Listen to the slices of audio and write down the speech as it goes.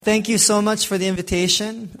Thank you so much for the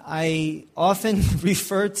invitation. I often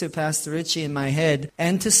refer to Pastor Richie in my head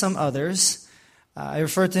and to some others. I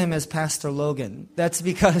refer to him as Pastor Logan. That's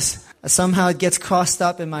because somehow it gets crossed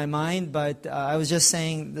up in my mind, but I was just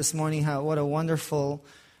saying this morning what a wonderful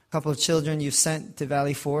couple of children you've sent to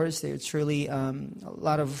Valley Forge. They're truly,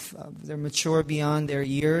 they're mature beyond their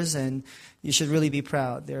years, and you should really be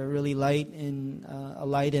proud. They're really a light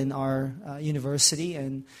in our university,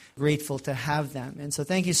 and grateful to have them. And so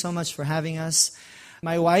thank you so much for having us.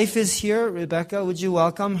 My wife is here. Rebecca, would you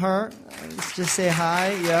welcome her? Let's just say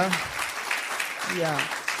hi.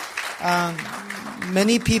 Yeah.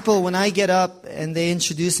 Many people, when I get up and they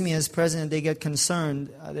introduce me as president, they get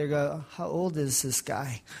concerned. They go, how old is this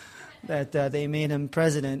guy that they made him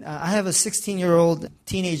president? I have a 16-year-old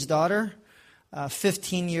teenage daughter,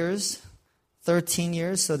 15 years, 13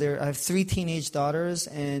 years. So I have 3 teenage daughters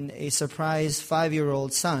and a surprise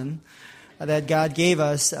 5-year-old son that God gave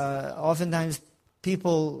us. Oftentimes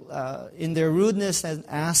people in their rudeness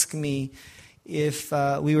ask me if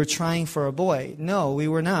we were trying for a boy. No, we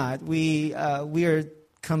were not. We are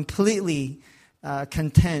completely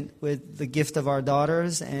content with the gift of our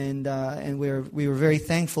daughters, and we were very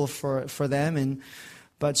thankful for them.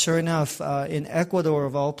 But sure enough, in Ecuador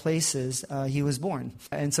of all places, he was born,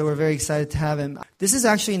 and so we're very excited to have him. This is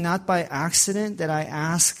actually not by accident that I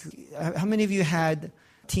ask. How many of you had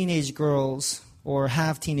teenage girls or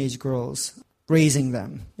have teenage girls, raising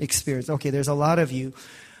them experience? Okay, there's a lot of you.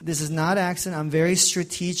 This is not accident. I'm very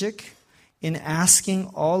strategic in asking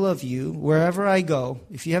all of you, wherever I go,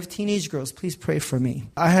 if you have teenage girls, please pray for me.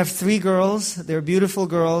 I have 3 girls. They're beautiful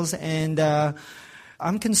girls, and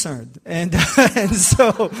I'm concerned. And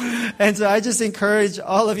so I just encourage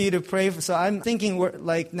all of you to pray for. So I'm thinking,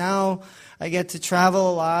 now I get to travel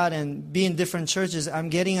a lot and be in different churches. I'm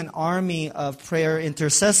getting an army of prayer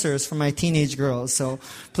intercessors for my teenage girls. So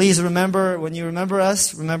please remember, when you remember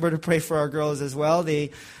us, remember to pray for our girls as well. They're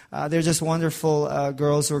just wonderful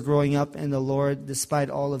girls who are growing up in the Lord despite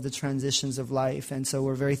all of the transitions of life. And so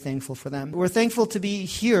we're very thankful for them. We're thankful to be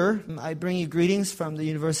here. I bring you greetings from the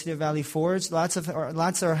University of Valley Forge. Lots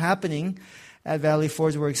are happening at Valley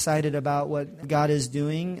Forge. We're excited about what God is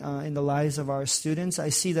doing in the lives of our students. I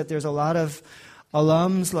see that there's a lot of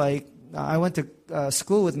alums. I went to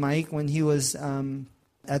school with Mike when he was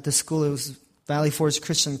at the school. It was Valley Forge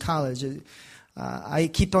Christian College.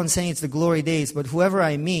 I keep on saying it's the glory days, but whoever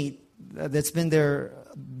I meet that's been there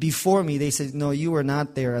before me, they said, no, you were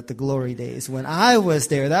not there at the glory days. When I was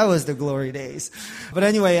there, that was the glory days. But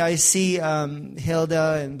anyway, I see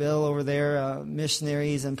Hilda and Bill over there,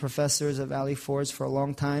 missionaries and professors at Valley Forge for a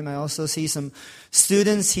long time. I also see some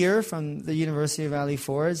students here from the University of Valley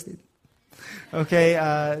Forge.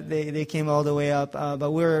 Okay, they came all the way up.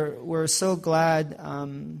 But we're so glad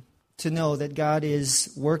to know that God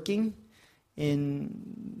is working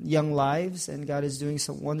in young lives, and God is doing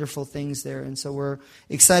some wonderful things there, and so we're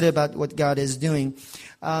excited about what God is doing.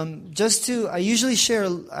 I usually share,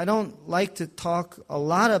 I don't like to talk a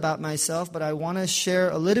lot about myself, but I want to share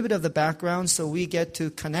a little bit of the background so we get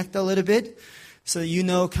to connect a little bit, so you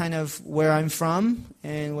know kind of where I'm from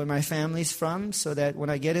and where my family's from, so that when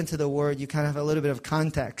I get into the Word, you kind of have a little bit of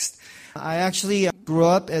context. I actually grew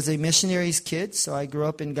up as a missionary's kid, so I grew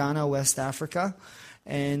up in Ghana, West Africa.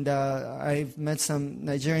 And I've met some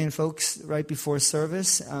Nigerian folks right before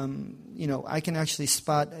service. I can actually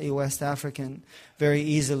spot a West African very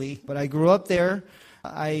easily. But I grew up there.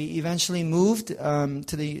 I eventually moved back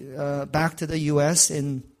to the U.S.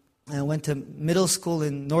 and I went to middle school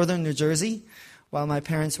in northern New Jersey while my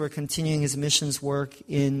parents were continuing his missions work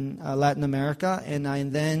in Latin America. And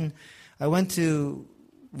I went to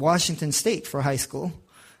Washington State for high school,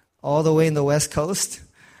 all the way in the West Coast.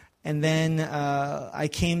 And then I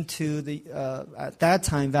came to at that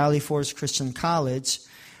time, Valley Forge Christian College,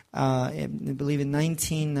 I believe in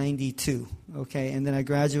 1992. Okay, and then I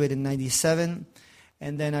graduated in 97.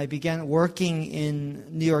 And then I began working in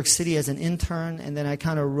New York City as an intern. And then I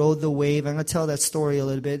kind of rode the wave. I'm going to tell that story a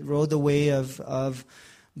little bit. Rode the wave of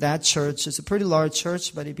that church. It's a pretty large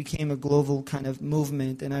church, but it became a global kind of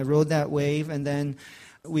movement. And I rode that wave. And then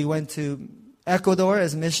we went to Ecuador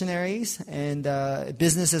as missionaries and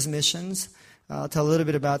business as missions. I'll tell a little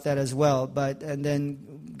bit about that as well. And then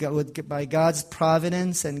by God's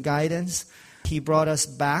providence and guidance, He brought us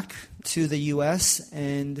back to the U.S.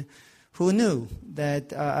 And who knew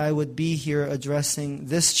that I would be here addressing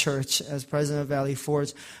this church as president of Valley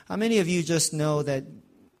Forge? How many of you just know that,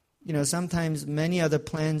 sometimes many are the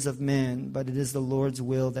plans of man, but it is the Lord's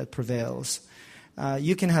will that prevails?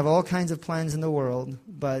 You can have all kinds of plans in the world,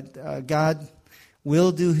 but God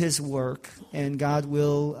will do His work, and God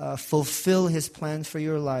will fulfill His plan for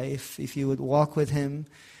your life if you would walk with Him.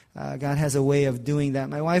 God has a way of doing that.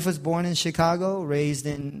 My wife was born in Chicago, raised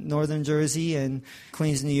in northern Jersey and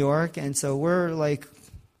Queens, New York, and so we're like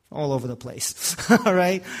all over the place. All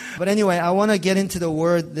right? But anyway, I want to get into the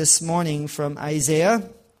Word this morning from Isaiah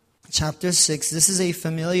chapter 6. This is a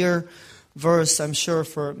familiar verse, I'm sure,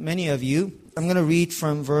 for many of you. I'm going to read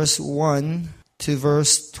from verse 1 to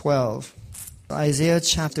verse 12. Isaiah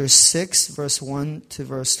chapter 6, verse 1 to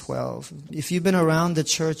verse 12. If you've been around the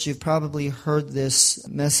church, you've probably heard this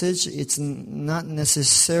message. It's not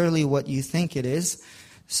necessarily what you think it is.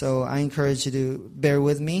 So I encourage you to bear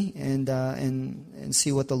with me and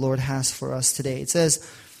see what the Lord has for us today. It says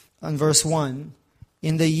on verse 1,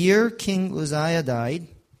 "In the year King Uzziah died,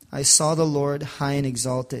 I saw the Lord high and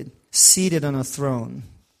exalted, seated on a throne,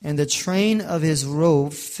 and the train of His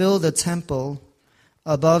robe filled the temple.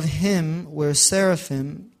 Above Him were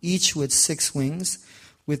seraphim, each with 6 wings.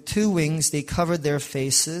 With 2 wings they covered their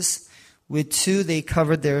faces, with 2 they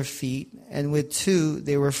covered their feet, and with 2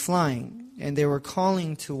 they were flying, and they were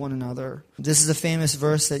calling to one another." This is a famous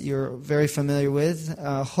verse that you're very familiar with.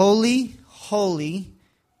 "Holy, holy,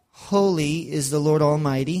 holy is the Lord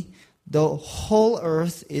Almighty. The whole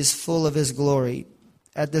earth is full of His glory.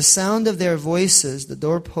 At the sound of their voices, the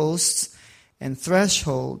doorposts and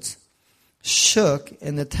thresholds shook,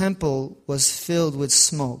 and the temple was filled with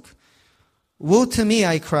smoke. Woe to me,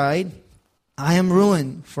 I cried. I am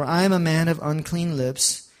ruined, for I am a man of unclean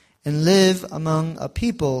lips, and live among a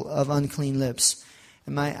people of unclean lips.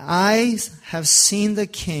 And my eyes have seen the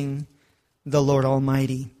King, the Lord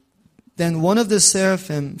Almighty." Then one of the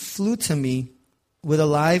seraphim flew to me with a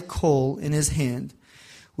live coal in his hand,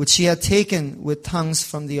 which he had taken with tongues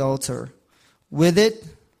from the altar. With it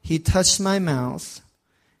he touched my mouth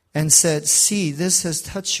and said, "See, this has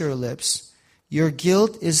touched your lips. Your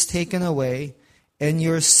guilt is taken away, and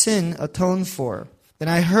your sin atoned for." Then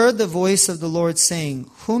I heard the voice of the Lord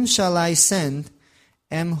saying, "Whom shall I send,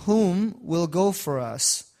 and whom will go for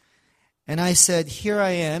us?" And I said, "Here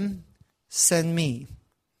I am, send me."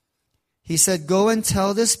 He said, "Go and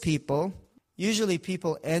tell this people." Usually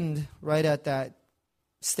people end right at that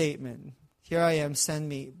statement. "Here I am, send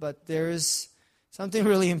me." But there's something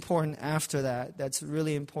really important after that that's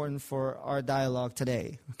really important for our dialogue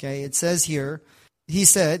today. Okay, it says here, He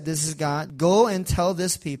said, this is God, "Go and tell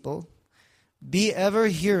this people, be ever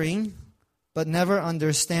hearing, but never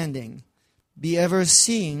understanding. Be ever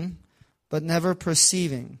seeing, but never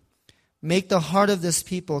perceiving. Make the heart of this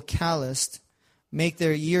people calloused, make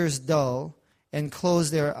their ears dull, and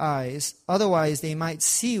close their eyes. Otherwise they might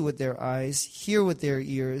see with their eyes, hear with their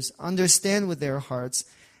ears, understand with their hearts,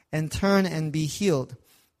 and turn and be healed."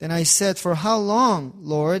 Then I said, "For how long,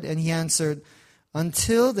 Lord?" And He answered,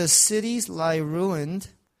 "Until the cities lie ruined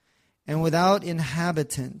and without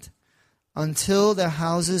inhabitant, until the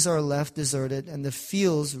houses are left deserted and the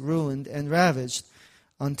fields ruined and ravaged,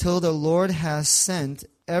 until the Lord has sent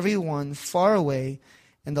everyone far away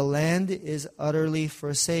and the land is utterly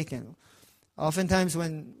forsaken." Oftentimes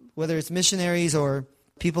whether it's missionaries or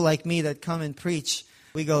people like me that come and preach,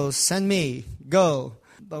 we go, "Send me, go."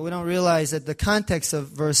 But we don't realize that the context of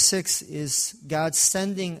verse 6 is God's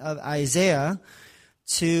sending of Isaiah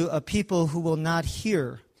to a people who will not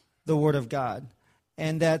hear the word of God.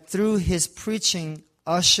 And that through his preaching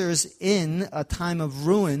ushers in a time of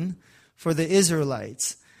ruin for the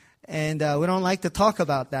Israelites. And we don't like to talk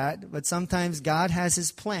about that, but sometimes God has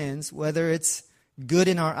His plans, whether it's good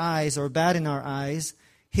in our eyes or bad in our eyes.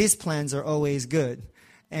 His plans are always good.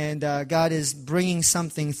 And God is bringing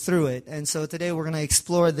something through it. And so today we're going to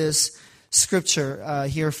explore this scripture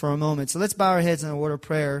here for a moment. So let's bow our heads in a word of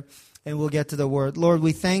prayer and we'll get to the word. Lord,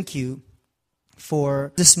 we thank You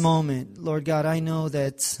for this moment. Lord God, I know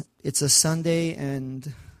that it's a Sunday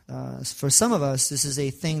and for some of us this is a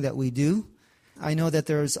thing that we do. I know that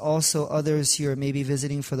there's also others here maybe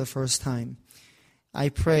visiting for the first time. I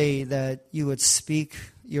pray that You would speak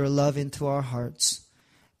Your love into our hearts,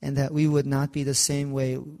 and that we would not be the same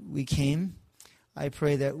way we came. I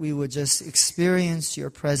pray that we would just experience Your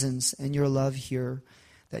presence and Your love here,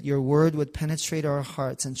 that Your word would penetrate our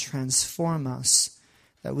hearts and transform us,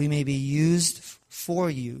 that we may be used for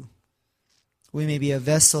You. We may be a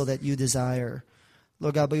vessel that You desire.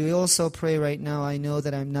 Lord God, but we also pray right now, I know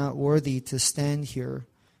that I'm not worthy to stand here,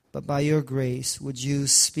 but by Your grace, would You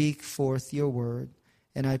speak forth Your word?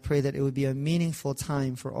 And I pray that it would be a meaningful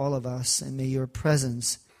time for all of us, and may Your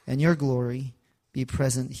presence and Your glory be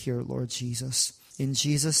present here, Lord Jesus. In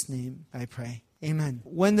Jesus' name I pray. Amen.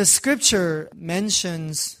 When the scripture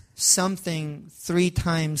mentions something 3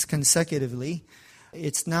 times consecutively,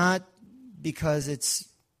 it's not because it's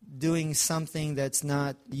doing something that's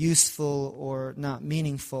not useful or not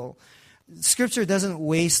meaningful. Scripture doesn't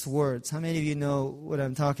waste words. How many of you know what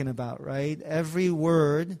I'm talking about, right? Every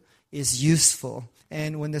word is useful.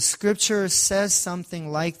 And when the Scripture says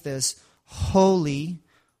something like this, holy,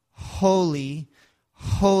 holy,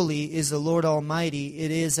 holy is the Lord Almighty,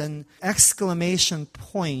 it is an exclamation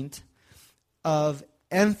point of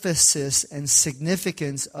emphasis and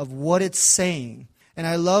significance of what it's saying. And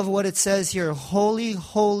I love what it says here. Holy,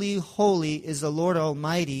 holy, holy is the Lord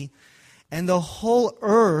Almighty, and the whole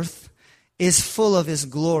earth is full of His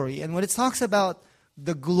glory. And when it talks about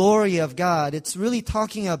the glory of God, it's really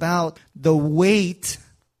talking about the weight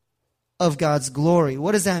of God's glory.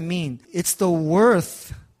 What does that mean? It's the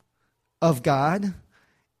worth of God.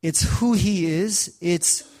 It's who He is.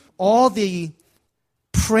 It's all the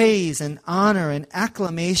praise and honor and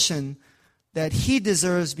acclamation that He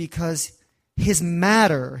deserves, because His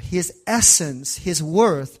matter, His essence, His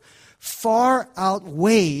worth far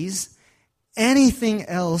outweighs anything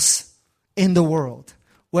else in the world,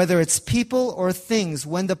 whether it's people or things.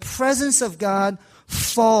 When the presence of God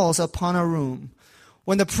falls upon a room,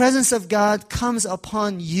 when the presence of God comes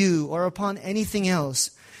upon you or upon anything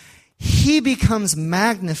else, He becomes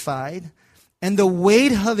magnified and the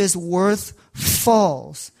weight of His worth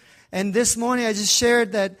falls. And this morning I just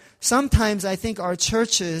shared that sometimes I think our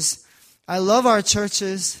churches, I love our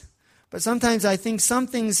churches, but sometimes I think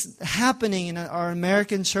something's happening in our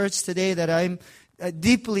American church today that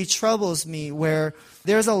deeply troubles me, where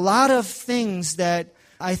there's a lot of things that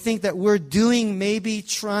I think that we're doing, maybe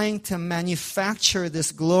trying to manufacture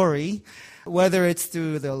this glory, whether it's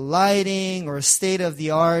through the lighting or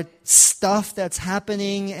state-of-the-art stuff that's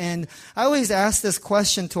happening. And I always ask this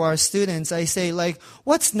question to our students. I say,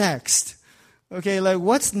 what's next? Okay,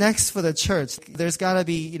 what's next for the church? There's got to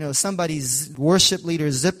be, somebody's worship leader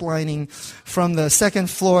ziplining from the second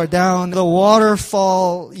floor down the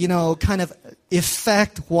waterfall, kind of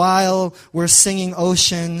effect while we're singing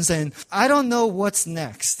Oceans. And I don't know what's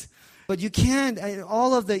next. But you can't,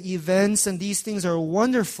 all of the events and these things are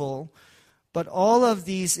wonderful, but all of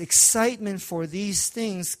these excitement for these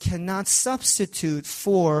things cannot substitute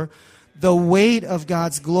for the weight of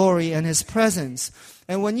God's glory and His presence.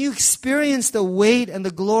 And when you experience the weight and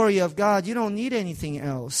the glory of God, you don't need anything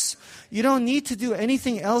else. You don't need to do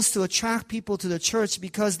anything else to attract people to the church,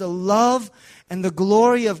 because the love and the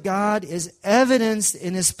glory of God is evidenced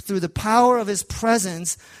through the power of His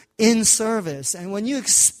presence in service. And when you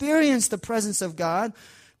experience the presence of God,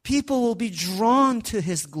 people will be drawn to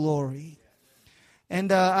His glory.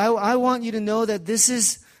 And I want you to know that this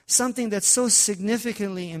is something that's so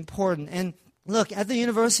significantly important. And look, at the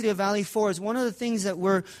University of Valley Forge, one of the things that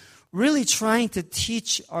we're really trying to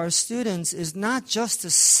teach our students is not just to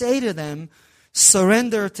say to them,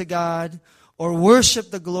 surrender to God or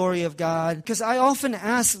worship the glory of God. Because I often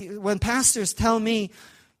ask, when pastors tell me,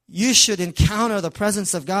 you should encounter the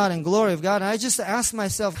presence of God and glory of God, I just ask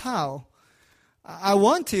myself, how? I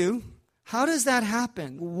want to. How does that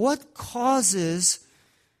happen? What causes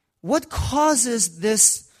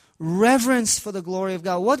this reverence for the glory of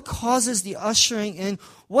God? What causes the ushering in?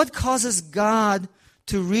 What causes God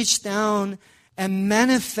to reach down and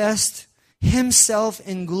manifest Himself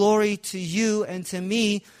in glory to you and to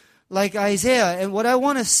me, like Isaiah? And what I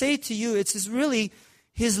want to say to you, it's really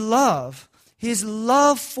His love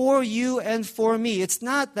for you and for me. It's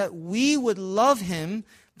not that we would love Him,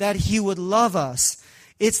 that He would love us.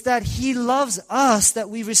 It's that He loves us,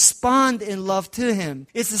 that we respond in love to Him.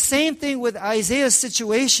 It's the same thing with Isaiah's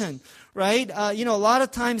situation, right? A lot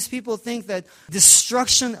of times people think that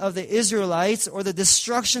destruction of the Israelites, or the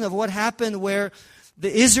destruction of what happened where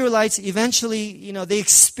the Israelites eventually, they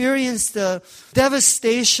experienced the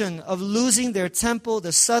devastation of losing their temple,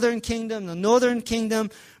 the southern kingdom, the northern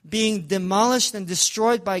kingdom, being demolished and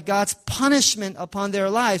destroyed by God's punishment upon their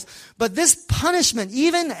lives. But this punishment,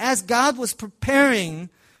 even as God was preparing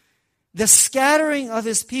the scattering of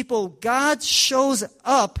His people, God shows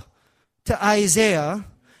up to Isaiah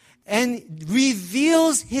and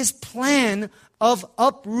reveals His plan of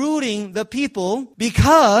uprooting the people,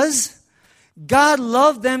 because God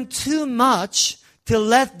loved them too much to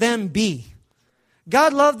let them be.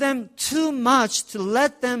 God loved them too much to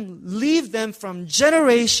let them leave them from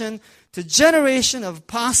generation to generation of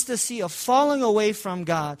apostasy, of falling away from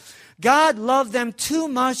God. God loved them too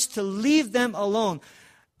much to leave them alone.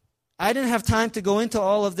 I didn't have time to go into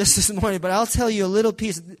all of this morning, but I'll tell you a little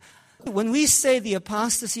piece. When we say the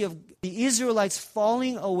apostasy of the Israelites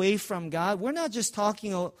falling away from God, we're not just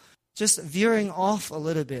talking, just veering off a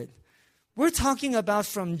little bit. We're talking about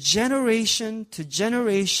from generation to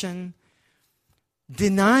generation,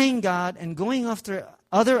 denying God and going after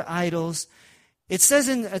other idols. It says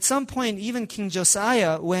at some point, even King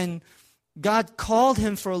Josiah, when God called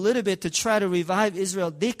him for a little bit to try to revive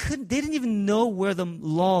Israel, they didn't even know where the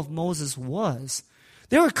law of Moses was.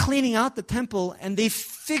 They were cleaning out the temple and they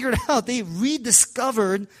figured out, they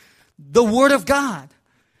rediscovered the Word of God.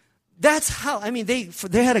 That's how, they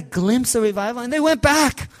had a glimpse of revival and they went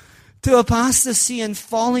back to apostasy and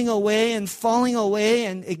falling away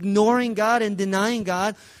and ignoring God and denying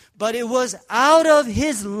God. But it was out of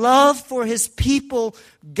His love for His people,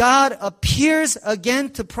 God appears again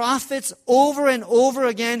to prophets over and over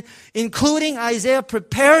again, including Isaiah,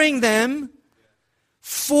 preparing them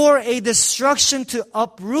for a destruction, to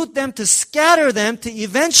uproot them, to scatter them, to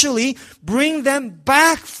eventually bring them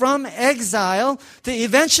back from exile, to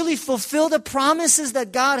eventually fulfill the promises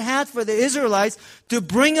that God had for the Israelites, to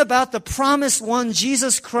bring about the promised one,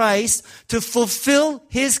 Jesus Christ, to fulfill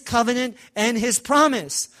His covenant and His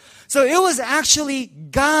promise. So it was actually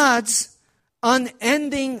God's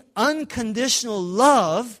unending, unconditional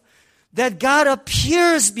love that God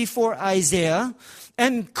appears before Isaiah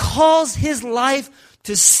and calls his life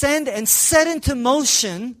to send and set into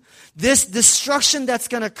motion this destruction that's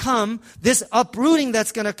going to come, this uprooting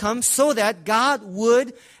that's going to come, so that God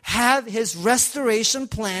would have His restoration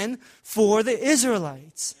plan for the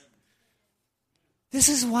Israelites. This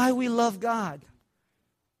is why we love God.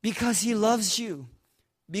 Because He loves you.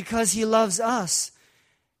 Because He loves us.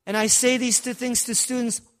 And I say these two things to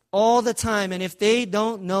students all the time. And if they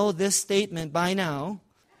don't know this statement by now,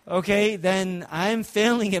 okay, then I'm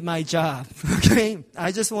failing at my job. Okay?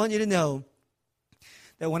 I just want you to know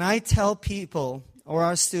that when I tell people or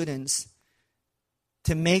our students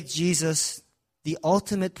to make Jesus the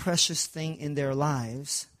ultimate precious thing in their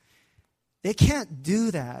lives, they can't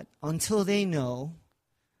do that until they know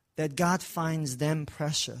that God finds them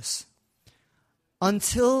precious.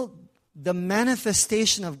 Until the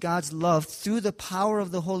manifestation of God's love through the power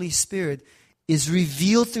of the Holy Spirit is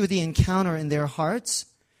revealed through the encounter in their hearts,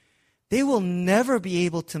 they will never be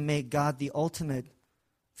able to make God the ultimate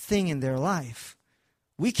thing in their life.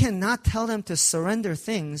 We cannot tell them to surrender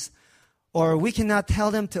things, or we cannot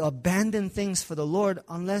tell them to abandon things for the Lord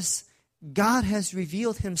unless God has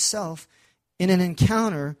revealed Himself in an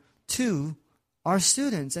encounter to our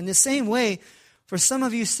students. In the same way, for some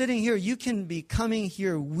of you sitting here, you can be coming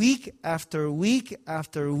here week after week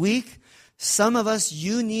after week. Some of us,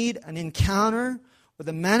 you need an encounter with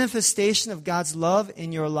the manifestation of God's love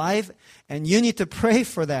in your life, and you need to pray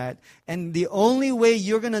for that. And the only way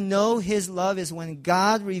you're going to know His love is when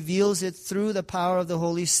God reveals it through the power of the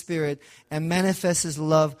Holy Spirit and manifests His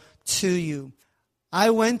love to you. I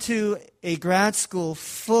went to a grad school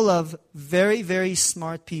full of very, very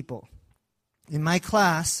smart people. In my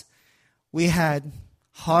class, we had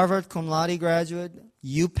Harvard cum laude graduate,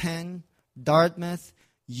 UPenn, Dartmouth,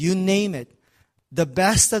 you name it. The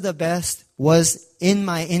best of the best was in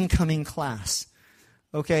my incoming class.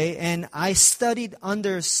 Okay, and I studied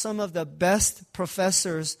under some of the best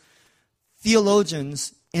professors,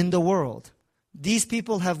 theologians in the world. These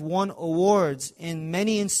people have won awards in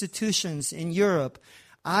many institutions in Europe.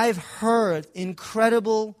 I've heard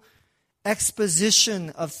incredible exposition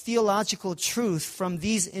of theological truth from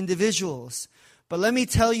these individuals. But let me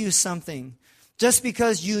tell you something. Just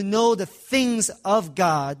because you know the things of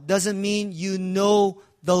God doesn't mean you know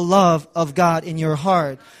the love of God in your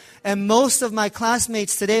heart. And most of my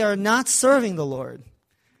classmates today are not serving the Lord,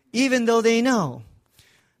 even though they know.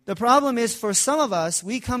 The problem is, for some of us,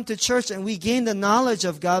 we come to church and we gain the knowledge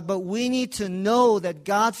of God, but we need to know that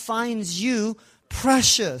God finds you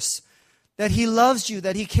precious, that He loves you,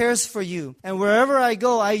 that He cares for you. And wherever I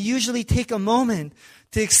go, I usually take a moment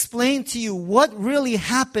to explain to you what really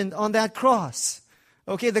happened on that cross.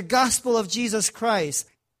 Okay, the gospel of Jesus Christ.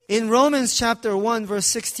 In Romans chapter 1, verse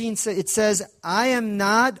 16, it says, I am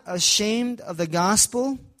not ashamed of the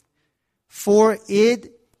gospel, for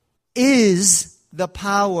it is the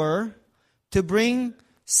power to bring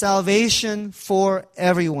salvation for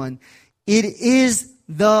everyone. It is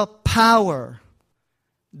the power.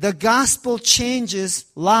 The gospel changes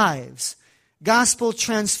lives. Gospel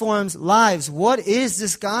transforms lives. What is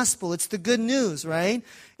this gospel? It's the good news, right?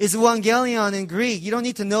 It's evangelion in Greek. You don't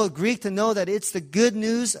need to know Greek to know that it's the good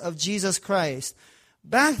news of Jesus Christ.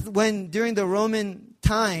 Back during the Roman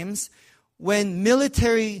times, when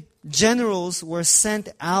military generals were sent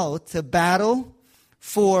out to battle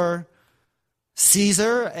for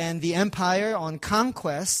Caesar and the empire on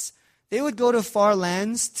conquests, they would go to far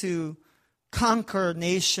lands to conquer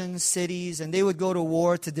nations, cities, and they would go to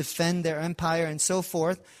war to defend their empire and so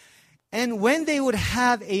forth. And when they would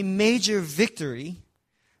have a major victory,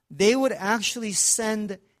 they would actually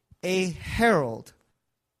send a herald,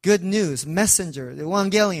 good news, messenger, the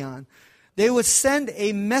evangelion. They would send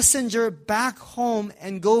a messenger back home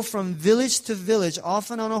and go from village to village,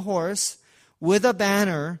 often on a horse, with a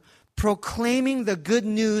banner, proclaiming the good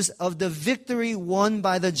news of the victory won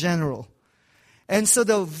by the general. And so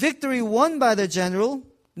the victory won by the general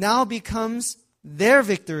now becomes their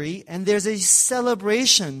victory, and there's a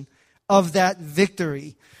celebration of that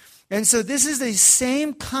victory. And so this is the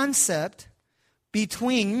same concept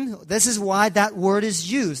this is why that word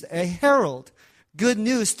is used, a herald, good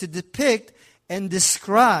news, to depict and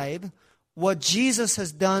describe what Jesus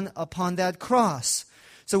has done upon that cross.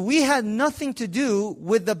 So we had nothing to do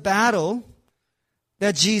with the battle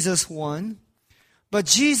that Jesus won, but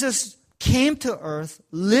Jesus came to earth,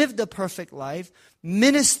 lived a perfect life,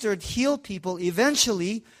 ministered, healed people,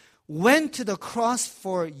 eventually went to the cross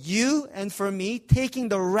for you and for me, taking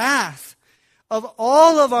the wrath of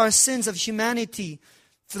all of our sins of humanity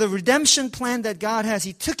for the redemption plan that God has.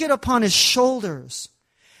 He took it upon His shoulders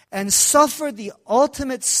and suffered the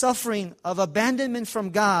ultimate suffering of abandonment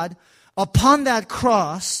from God upon that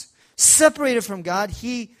cross, separated from God.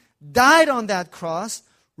 He died on that cross,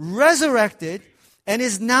 resurrected, and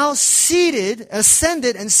is now ascended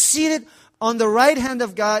and seated on the right hand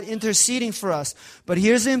of God, interceding for us. But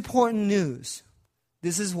here's the important news.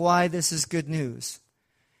 This is why this is good news.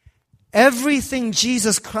 Everything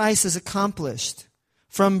Jesus Christ has accomplished,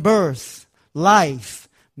 from birth, life,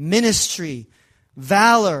 ministry,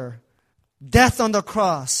 valor, death on the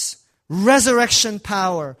cross, resurrection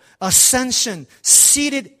power, ascension,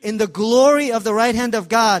 seated in the glory of the right hand of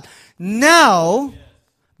God, now,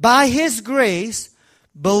 by His grace,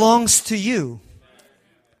 belongs to you.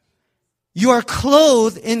 You are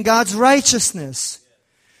clothed in God's righteousness.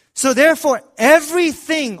 So therefore,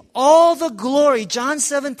 everything, all the glory, John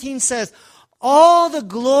 17 says, all the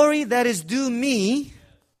glory that is due me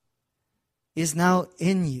is now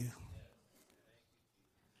in you.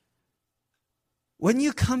 When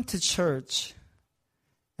you come to church,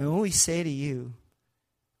 and when we say to you,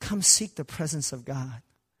 come seek the presence of God,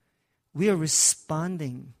 we are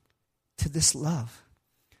responding to this love.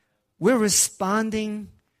 We're responding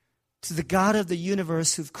to the God of the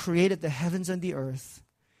universe who've created the heavens and the earth.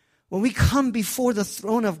 When we come before the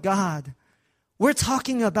throne of God, we're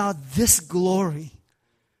talking about this glory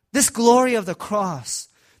of the cross,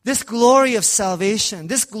 this glory of salvation,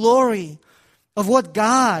 this glory of what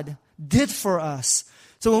God did for us.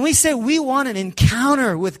 So when we say we want an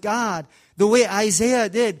encounter with God, the way Isaiah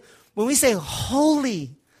did, when we say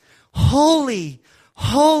holy, holy,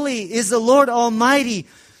 holy is the Lord Almighty,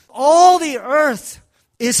 all the earth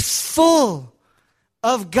is full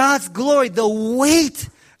of God's glory, the weight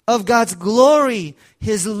of God's glory,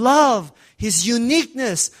 His love, His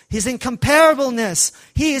uniqueness, His incomparableness.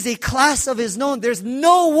 He is a class of His own. There's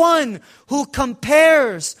no one who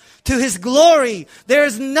compares to His glory. There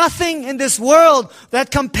is nothing in this world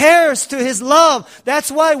that compares to His love.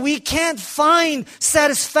 That's why we can't find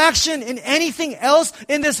satisfaction in anything else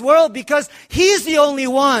in this world, because He's the only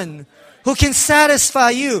one who can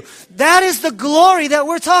satisfy you. That is the glory that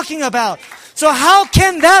we're talking about. So how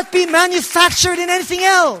can that be manufactured in anything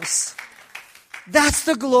else? That's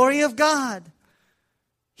the glory of God.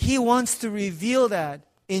 He wants to reveal that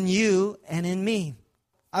in you and in me.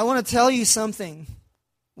 I want to tell you something.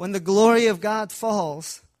 When the glory of God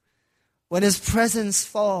falls, when His presence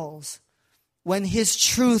falls, when His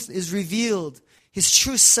truth is revealed, His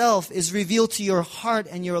true self is revealed to your heart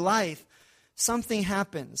and your life, something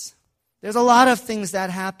happens. There's a lot of things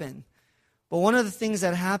that happen. But one of the things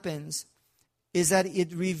that happens is that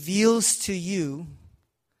it reveals to you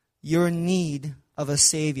your need of a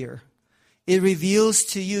Savior. It reveals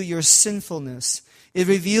to you your sinfulness. It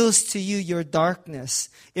reveals to you your darkness.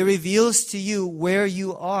 It reveals to you where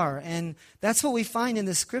you are. And that's what we find in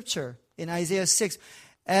the scripture in Isaiah 6.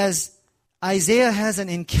 As Isaiah has an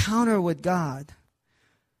encounter with God,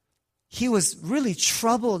 he was really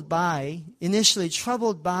initially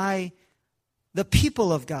troubled by the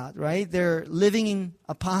people of God, right? They're living in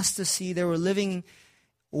apostasy. They were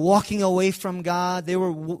walking away from God. They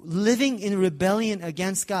were living in rebellion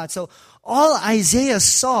against God. So all Isaiah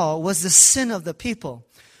saw was the sin of the people.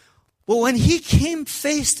 But when he came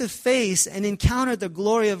face to face and encountered the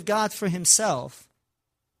glory of God for himself,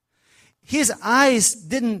 his eyes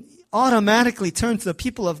didn't automatically turn to the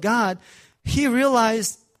people of God. He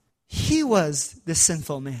realized he was the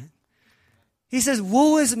sinful man. He says,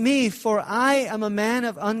 "Woe is me, for I am a man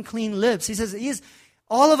of unclean lips." He says,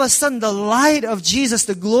 all of a sudden the light of Jesus,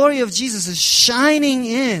 the glory of Jesus is shining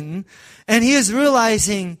in, and he is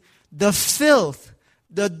realizing the filth,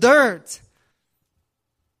 the dirt,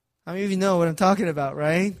 How many of you know what I'm talking about,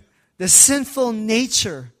 right? The sinful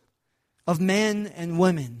nature of men and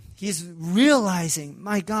women. He's realizing,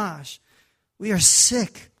 my gosh, we are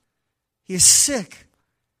sick. He is sick.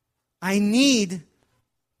 I need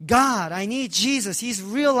God. I need Jesus. He's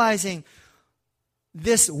realizing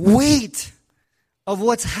this weight of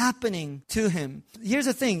what's happening to him. Here's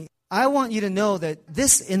the thing. I want you to know that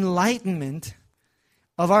this enlightenment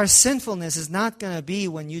of our sinfulness is not going to be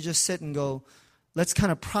when you just sit and go, let's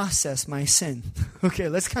kind of process my sin. Okay,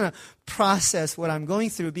 let's kind of process what I'm going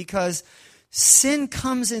through, because sin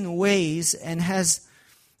comes in ways and has,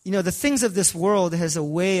 the things of this world has a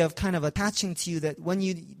way of kind of attaching to you that when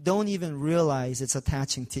you don't even realize it's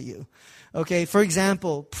attaching to you. Okay, for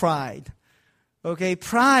example, pride. Okay,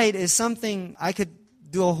 pride is something I could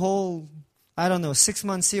do a whole,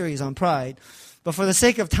 6-month series on pride. But for the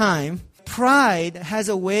sake of time, pride has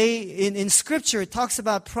a way, in Scripture, it talks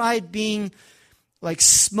about pride being like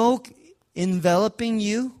smoke enveloping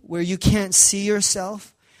you where you can't see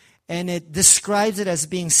yourself. And it describes it as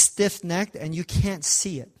being stiff-necked and you can't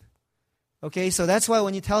see it. Okay, so that's why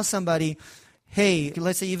when you tell somebody, hey,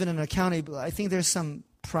 let's say even in accounting, I think there's some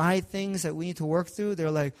pride things that we need to work through.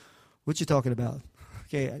 They're like, what you talking about?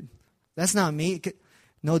 Okay, that's not me.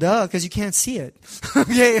 No, duh, because you can't see it.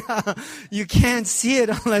 Okay, you can't see it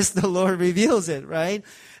unless the Lord reveals it, right?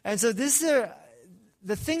 And so this is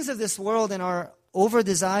the things of this world, and our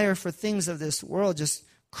over-desire for things of this world just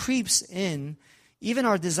creeps in. Even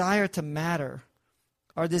our desire to matter,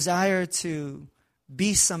 our desire to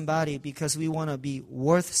be somebody because we want to be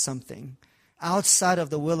worth something outside of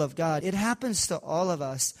the will of God. It happens to all of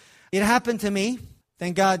us. It happened to me.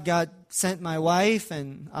 Thank God, God sent my wife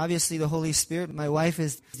and obviously the Holy Spirit. My wife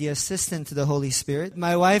is the assistant to the Holy Spirit.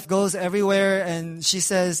 My wife goes everywhere and she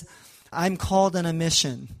says, I'm called on a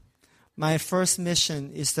mission. My first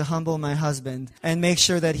mission is to humble my husband and make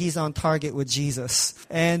sure that he's on target with Jesus.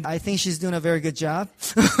 And I think she's doing a very good job.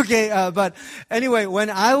 Okay, but anyway,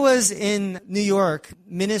 when I was in New York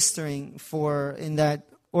ministering in that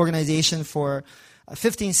organization for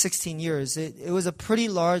 15, 16 years, it was a pretty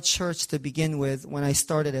large church to begin with when I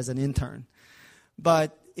started as an intern.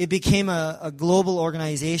 But it became a global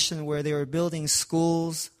organization where they were building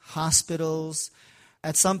schools, hospitals.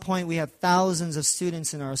 At some point, we had thousands of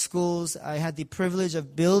students in our schools. I had the privilege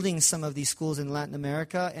of building some of these schools in Latin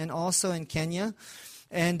America and also in Kenya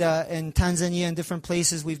and in Tanzania and different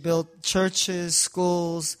places. We've built churches,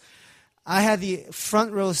 schools. I had the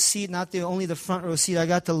front row seat, not only the front row seat. I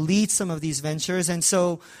got to lead some of these ventures. And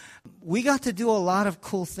so we got to do a lot of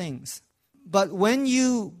cool things. But when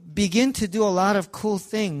you begin to do a lot of cool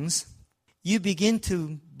things, you begin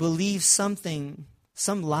to believe some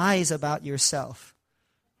lies about yourself.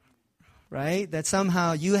 Right? That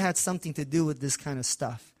somehow you had something to do with this kind of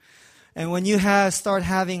stuff. And when you start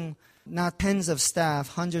having not tens of staff,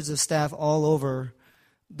 hundreds of staff all over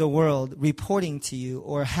the world reporting to you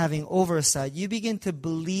or having oversight, you begin to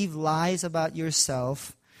believe lies about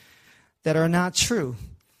yourself that are not true.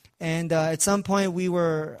 And at some point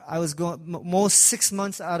I was going, most 6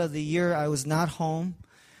 months out of the year, I was not home.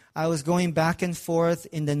 I was going back and forth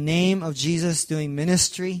in the name of Jesus doing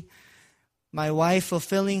ministry. My wife,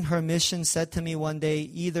 fulfilling her mission, said to me one day,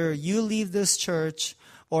 either you leave this church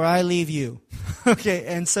or I leave you. Okay,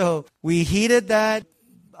 and so we heeded that.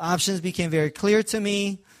 Options became very clear to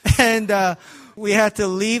me. And we had to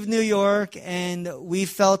leave New York, and we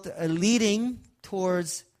felt a leading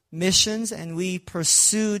towards missions, and we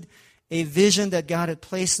pursued a vision that God had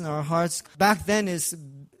placed in our hearts. Back then,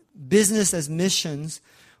 business as missions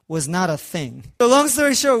was not a thing. So long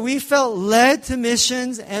story short, we felt led to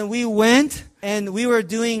missions, and we went, and we were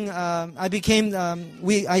doing, I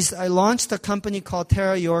launched a company called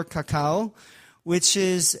Terra Your Cacao, which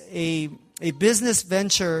is a business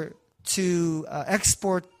venture to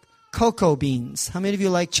export cocoa beans. How many of you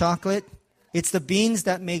like chocolate? It's the beans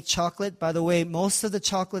that make chocolate. By the way, most of the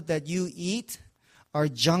chocolate that you eat are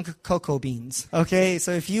junk cocoa beans. Okay,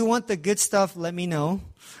 so if you want the good stuff, let me know.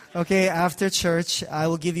 Okay, after church, I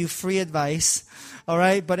will give you free advice. All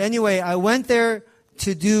right, but anyway, I went there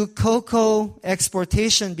to do cocoa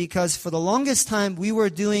exportation because for the longest time we were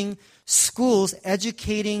doing schools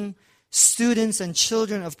educating students and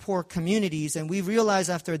children of poor communities, and we realized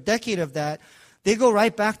after a decade of that, they go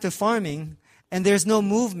right back to farming, and there's no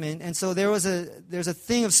movement. And so there's a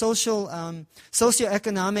thing of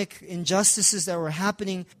socioeconomic injustices that were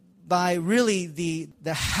happening by really the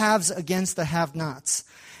haves against the have-nots.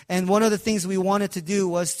 And one of the things we wanted to do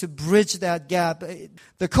was to bridge that gap.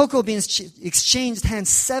 The cocoa beans exchanged hands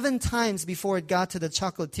 7 times before it got to the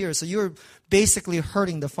chocolatier. So you're basically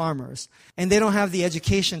hurting the farmers. And they don't have the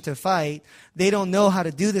education to fight. They don't know how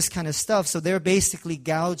to do this kind of stuff. So they're basically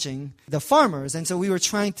gouging the farmers. And so we were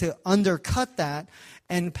trying to undercut that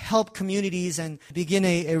and help communities and begin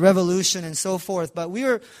a revolution and so forth. But we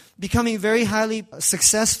were becoming very highly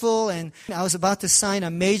successful, and I was about to sign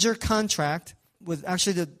a major contract with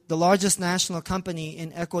actually the largest national company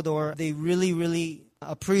in Ecuador. They really, really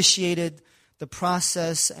appreciated the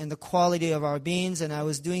process and the quality of our beans, and I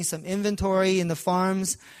was doing some inventory in the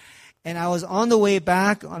farms, and I was on the way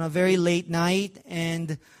back on a very late night,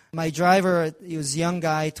 and my driver, he was a young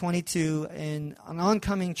guy, 22, and an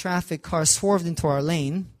oncoming traffic car swerved into our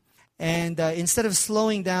lane. And instead of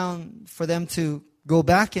slowing down for them to go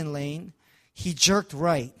back in lane, he jerked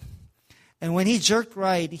right. And when he jerked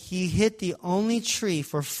right, he hit the only tree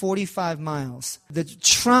for 45 miles. The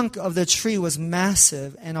trunk of the tree was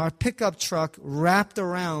massive, and our pickup truck wrapped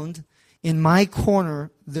around, in my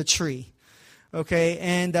corner, the tree. Okay,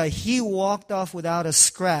 and he walked off without a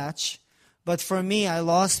scratch. But for me, I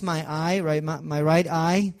lost my eye, right, my right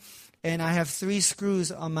eye, and I have 3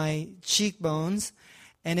 screws on my cheekbones,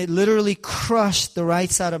 and it literally crushed the right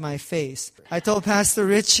side of my face. I told Pastor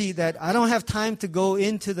Richie that I don't have time to go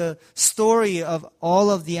into the story of all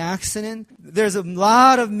of the accident. There's a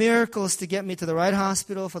lot of miracles to get me to the right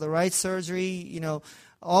hospital for the right surgery,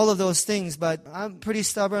 all of those things, but I'm pretty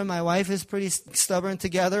stubborn. My wife is pretty stubborn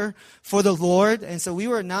together for the Lord. And so we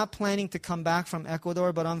were not planning to come back from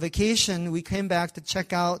Ecuador, but on vacation, we came back to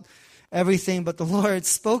check out everything. But the Lord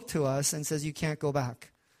spoke to us and says, you can't go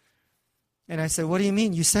back. And I said, what do you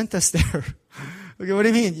mean? You sent us there. Okay, what do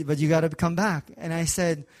you mean? But you got to come back. And I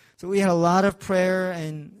said, so we had a lot of prayer,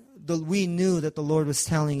 and we knew that the Lord was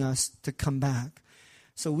telling us to come back.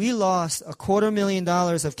 So we lost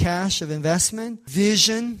 $250,000 of cash, of investment,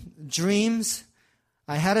 vision, dreams.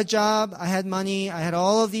 I had a job, I had money, I had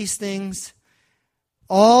all of these things.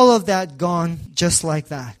 All of that gone just like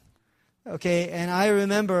that. Okay, and I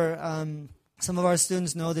remember, some of our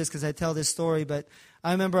students know this because I tell this story, but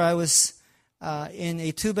I remember I was in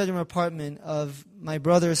a 2-bedroom apartment of my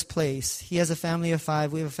brother's place. He has a family of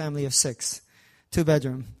 5, we have a family of 6.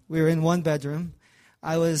 2-bedroom. We were in 1 bedroom.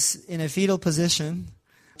 I was in a fetal position,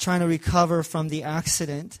 trying to recover from the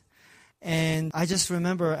accident. And I just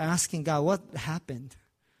remember asking God, what happened?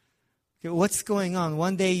 Okay, what's going on?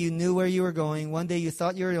 One day you knew where you were going. One day you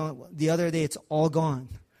thought you were going. The other day it's all gone.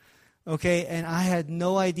 Okay, and I had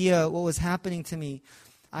no idea what was happening to me.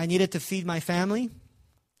 I needed to feed my family.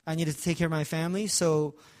 I needed to take care of my family.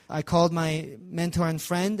 So I called my mentor and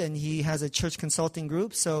friend, and he has a church consulting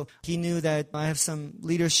group. So he knew that I have some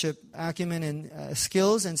leadership acumen and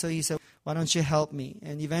skills. And so he said, why don't you help me?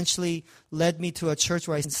 And eventually led me to a church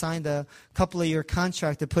where I signed a couple-of-year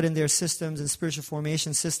contract to put in their systems and spiritual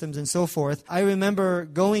formation systems and so forth. I remember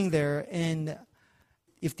going there, and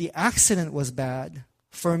if the accident was bad,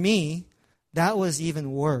 for me, that was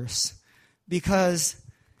even worse. Because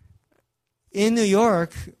in New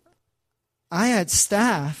York, I had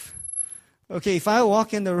staff. Okay, if I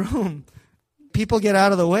walk in the room, people get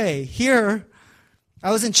out of the way. Here,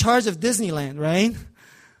 I was in charge of Disneyland, right?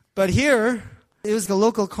 But here, it was the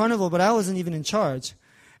local carnival, but I wasn't even in charge.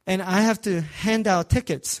 And I have to hand out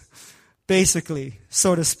tickets, basically,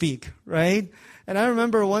 so to speak, right? And I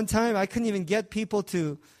remember one time I couldn't even get people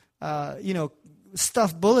to,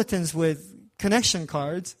 stuff bulletins with connection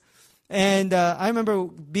cards. And I remember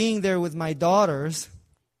being there with my daughters,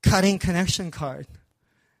 cutting connection card.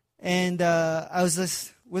 And I was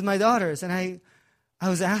just with my daughters, and I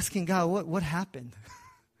was asking God, what happened?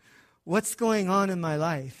 What's going on in my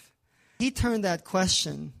life? He turned that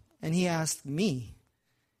question, and he asked me.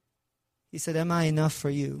 He said, am I enough for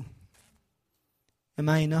you? Am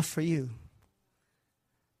I enough for you?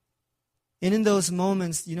 And in those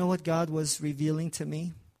moments, you know what God was revealing to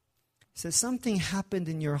me? He said, something happened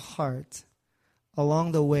in your heart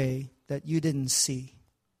along the way that you didn't see.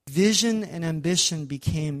 Vision and ambition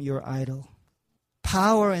became your idol.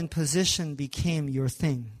 Power and position became your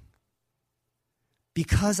thing.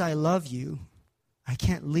 Because I love you, I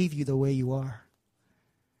can't leave you the way you are.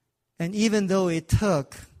 And even though it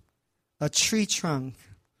took a tree trunk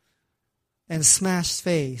and smashed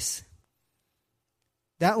face,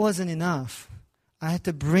 that wasn't enough. I had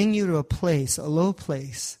to bring you to a place, a low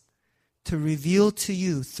place, to reveal to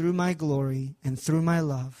you through my glory and through my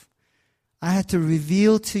love. I had to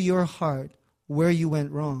reveal to your heart where you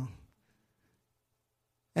went wrong.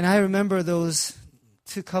 And I remember those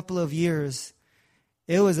couple of years.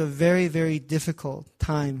 It was a very, very difficult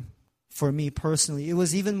time for me personally. It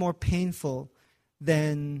was even more painful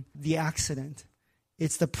than the accident.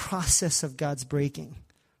 It's the process of God's breaking,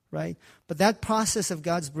 right? But that process of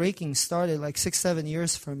God's breaking started like 6-7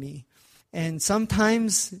 years for me. And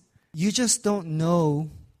sometimes you just don't know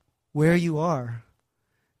where you are.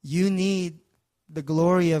 You need the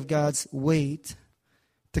glory of God's weight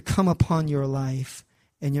to come upon your life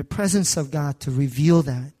and your presence of God to reveal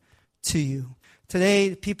that to you.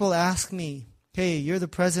 Today, people ask me, hey, you're the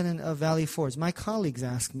president of Valley Forge. My colleagues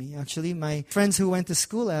ask me, actually. My friends who went to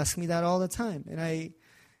school ask me that all the time. And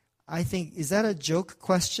I think, is that a joke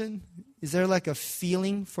question? Is there like a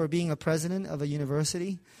feeling for being a president of a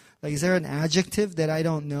university? Like, is there an adjective that I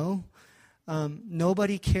don't know?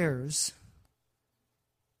 Nobody cares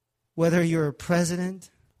whether you're a president,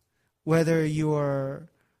 whether you're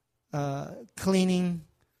cleaning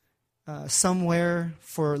somewhere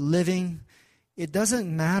for a living. It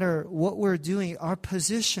doesn't matter what we're doing. Our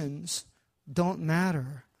positions don't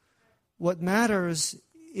matter. What matters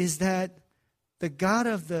is that the God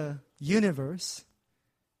of the universe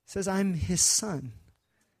says, I'm His son.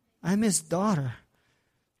 I'm His daughter.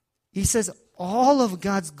 He says, all of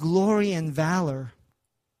God's glory and valor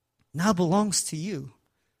now belongs to you.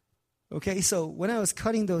 Okay, so when I was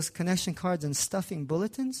cutting those connection cards and stuffing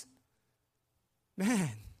bulletins,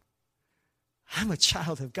 man, I'm a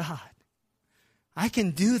child of God. I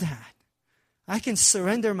can do that. I can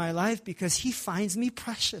surrender my life because He finds me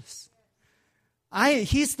precious.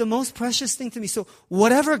 He's the most precious thing to me. So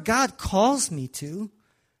whatever God calls me to,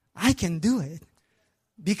 I can do it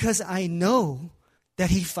because I know that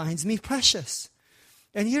He finds me precious.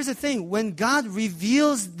 And here's the thing, when God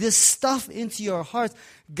reveals this stuff into your heart,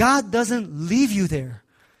 God doesn't leave you there.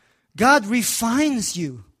 God refines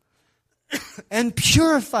you and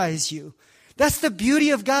purifies you. That's the beauty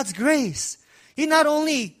of God's grace. He not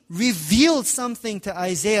only revealed something to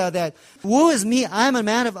Isaiah that, woe is me, I am a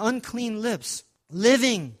man of unclean lips,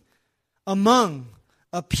 living among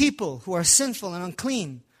a people who are sinful and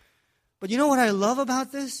unclean. But you know what I love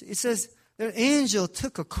about this? It says, the angel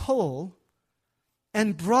took a coal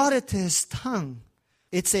and brought it to his tongue.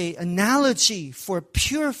 It's an analogy for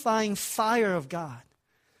purifying fire of God.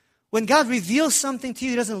 When God reveals something to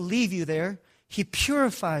you, He doesn't leave you there. He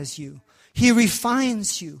purifies you. He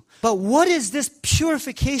refines you. But what is this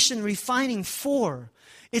purification refining for?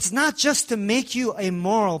 It's not just to make you a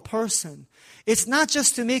moral person. It's not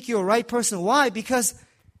just to make you a right person. Why? Because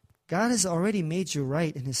God has already made you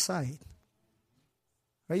right in His sight.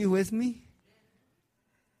 Are you with me?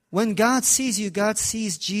 When God sees you, God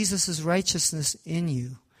sees Jesus' righteousness in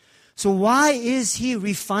you. So why is He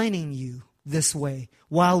refining you this way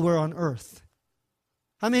while we're on earth?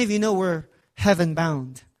 How many of you know we're heaven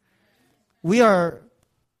bound? We are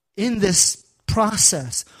in this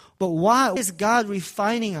process. But why is God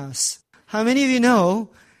refining us? How many of you know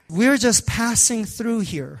we're just passing through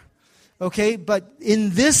here? Okay, but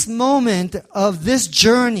in this moment of this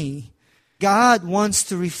journey, God wants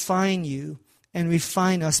to refine you and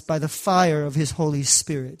refine us by the fire of His Holy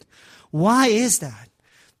Spirit. Why is that?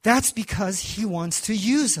 That's because He wants to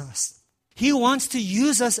use us. He wants to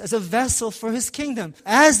use us as a vessel for His kingdom.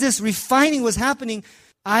 As this refining was happening,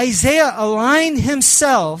 Isaiah aligned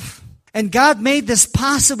himself, and God made this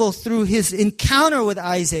possible through his encounter with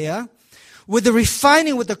Isaiah, with the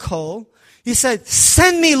refining with the coal. He said,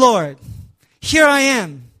 send me, Lord. Here I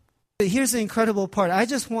am. Here's the incredible part. I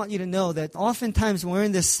just want you to know that oftentimes when we're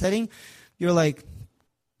in this setting, you're like,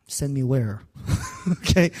 send me where?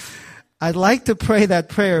 Okay. I'd like to pray that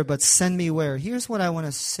prayer, but send me where? Here's what I want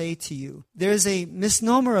to say to you. There's a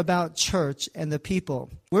misnomer about church and the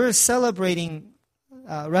people. We're celebrating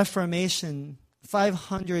Reformation,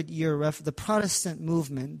 500-year the Protestant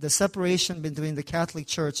movement, the separation between the Catholic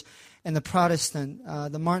Church and the Protestant,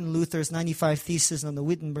 the Martin Luther's 95 Theses on the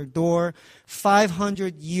Wittenberg Door,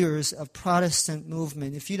 500 years of Protestant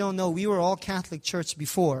movement. If you don't know, we were all Catholic Church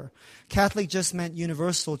before. Catholic just meant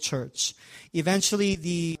universal church. Eventually,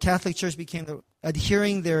 the Catholic Church became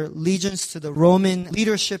adhering their allegiance to the Roman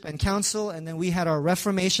leadership and council, and then we had our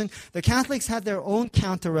Reformation. The Catholics had their own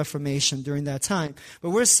counter-Reformation during that time, but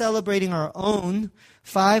we're celebrating our own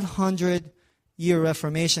 500-year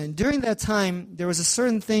Reformation. During that time, there was a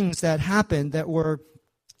certain things that happened that were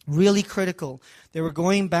really critical. They were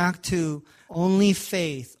going back to only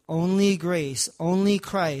faith, only grace, only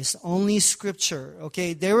Christ, only Scripture.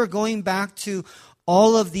 Okay, they were going back to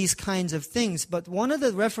all of these kinds of things. But one of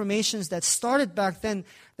the reformations that started back then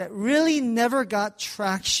that really never got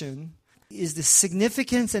traction is the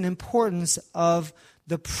significance and importance of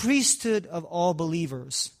the priesthood of all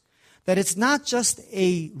believers. That it's not just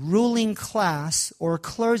a ruling class or a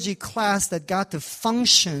clergy class that got to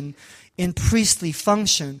function in priestly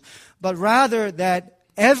function, but rather that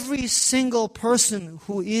every single person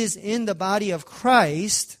who is in the body of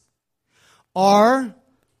Christ are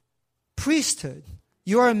priesthood.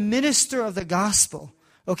 You are a minister of the gospel.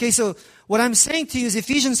 Okay, so what I'm saying to you is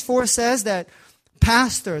Ephesians 4 says that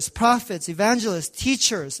pastors, prophets, evangelists,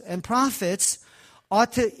 teachers, and prophets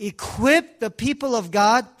ought to equip the people of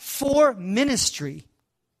God for ministry.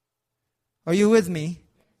 Are you with me?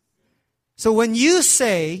 So when you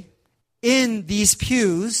say in these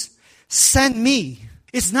pews, send me,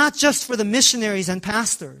 it's not just for the missionaries and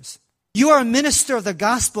pastors. You are a minister of the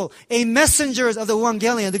gospel, a messenger of the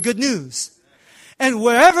evangelion, the good news. And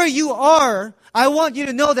wherever you are, I want you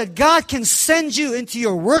to know that God can send you into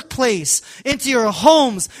your workplace, into your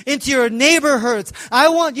homes, into your neighborhoods. I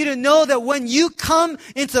want you to know that when you come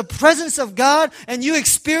into the presence of God and you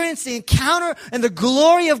experience the encounter and the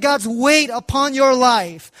glory of God's weight upon your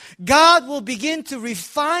life, God will begin to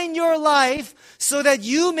refine your life so that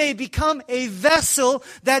you may become a vessel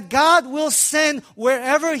that God will send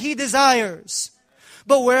wherever He desires.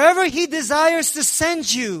 But wherever He desires to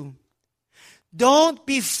send you, don't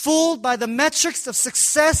be fooled by the metrics of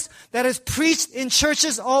success that is preached in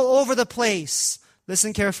churches all over the place.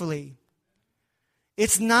 Listen carefully.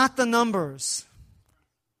 It's not the numbers.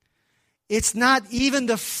 It's not even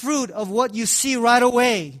the fruit of what you see right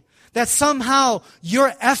away. That somehow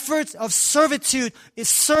your efforts of servitude is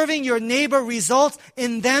serving your neighbor results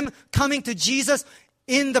in them coming to Jesus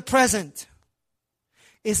in the present.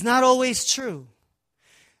 It's not always true.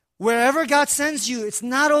 Wherever God sends you, it's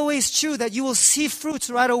not always true that you will see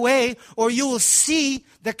fruits right away or you will see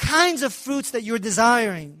the kinds of fruits that you're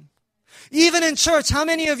desiring. Even in church, how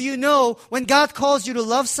many of you know when God calls you to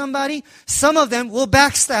love somebody, some of them will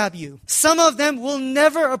backstab you. Some of them will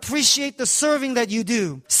never appreciate the serving that you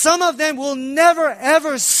do. Some of them will never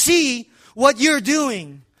ever see what you're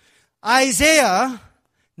doing. Isaiah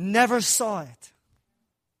never saw it.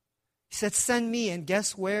 He said, send me, and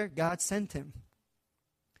guess where God sent him?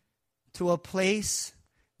 To a place,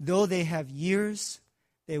 though they have ears,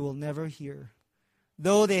 they will never hear.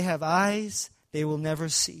 Though they have eyes, they will never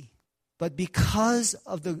see. But because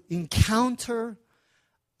of the encounter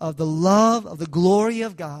of the love, of the glory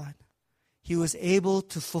of God, he was able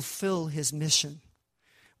to fulfill his mission.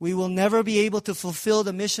 We will never be able to fulfill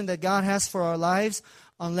the mission that God has for our lives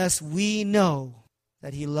unless we know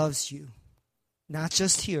that he loves you. Not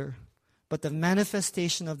just here, but the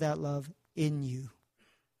manifestation of that love in you.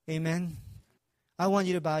 Amen. I want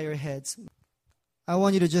you to bow your heads. I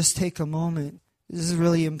want you to just take a moment. This is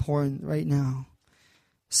really important right now.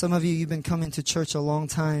 Some of you, you've been coming to church a long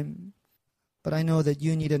time, but I know that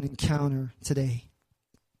you need an encounter today.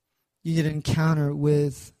 You need an encounter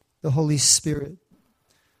with the Holy Spirit.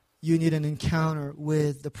 You need an encounter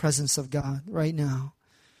with the presence of God right now.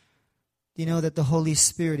 Do you know that the Holy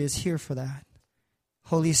Spirit is here for that?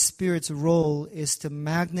 Holy Spirit's role is to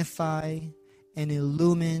magnify and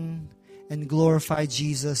illumine and glorify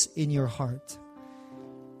Jesus in your heart.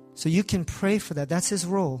 So you can pray for that. That's his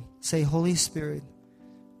role. Say, Holy Spirit,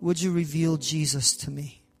 would you reveal Jesus to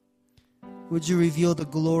me? Would you reveal the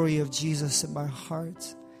glory of Jesus in my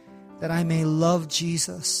heart? That I may love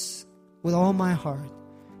Jesus with all my heart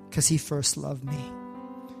because he first loved me.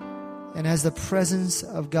 And as the presence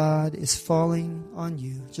of God is falling on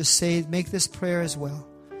you, just say, make this prayer as well.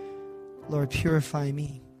 Lord, purify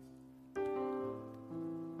me.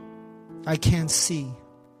 I can't see.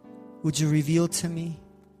 Would you reveal to me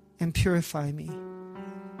and purify me?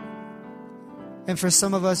 And for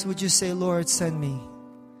some of us, would you say, Lord, send me.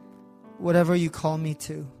 Whatever you call me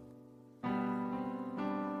to.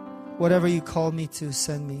 Whatever you call me to,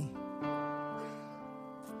 send me.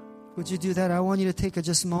 Would you do that? I want you to take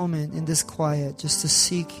just a moment in this quiet just to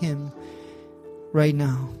seek him right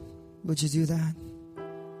now. Would you do that?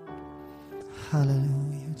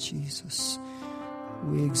 Hallelujah, Jesus.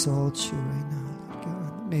 We exalt you right now, Lord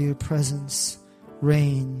God. May your presence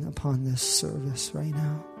reign upon this service right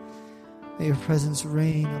now. May your presence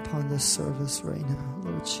reign upon this service right now,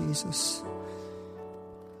 Lord Jesus.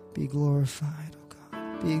 Be glorified, oh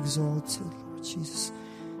God. Be exalted, Lord Jesus.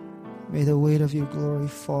 May the weight of your glory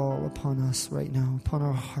fall upon us right now, upon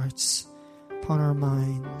our hearts, upon our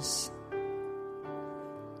minds.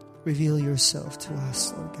 Reveal yourself to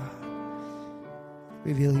us, Lord God.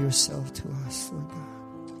 Reveal yourself to us, Lord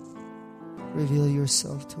God. Reveal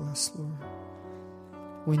yourself to us, Lord.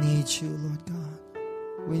 We need you, Lord God.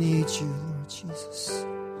 We need you, Lord Jesus.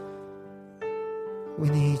 We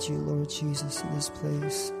need you, Lord Jesus, in this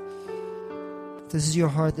place. If this is your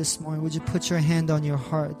heart this morning, would you put your hand on your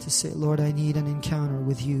heart to say, Lord, I need an encounter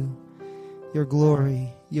with you, your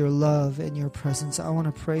glory, your love and your presence. I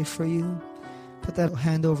want to pray for you. Put that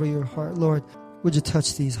hand over your heart. Lord, would you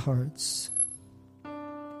touch these hearts?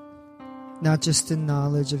 Not just in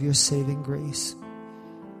knowledge of your saving grace,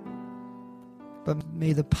 but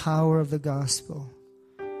may the power of the gospel,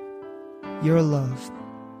 your love,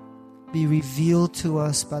 be revealed to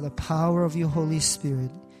us by the power of your Holy Spirit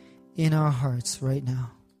in our hearts right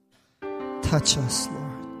now. Touch us,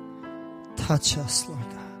 Lord. Touch us, Lord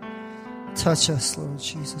God. Touch us, Lord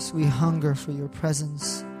Jesus. We hunger for your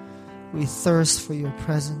presence. We thirst for your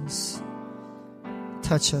presence.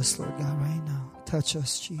 Touch us, Lord God, right now. Touch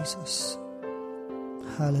us, Jesus.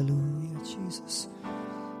 Hallelujah, Jesus.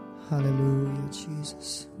 Hallelujah,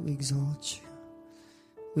 Jesus. We exalt you.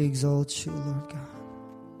 We exalt you, Lord God.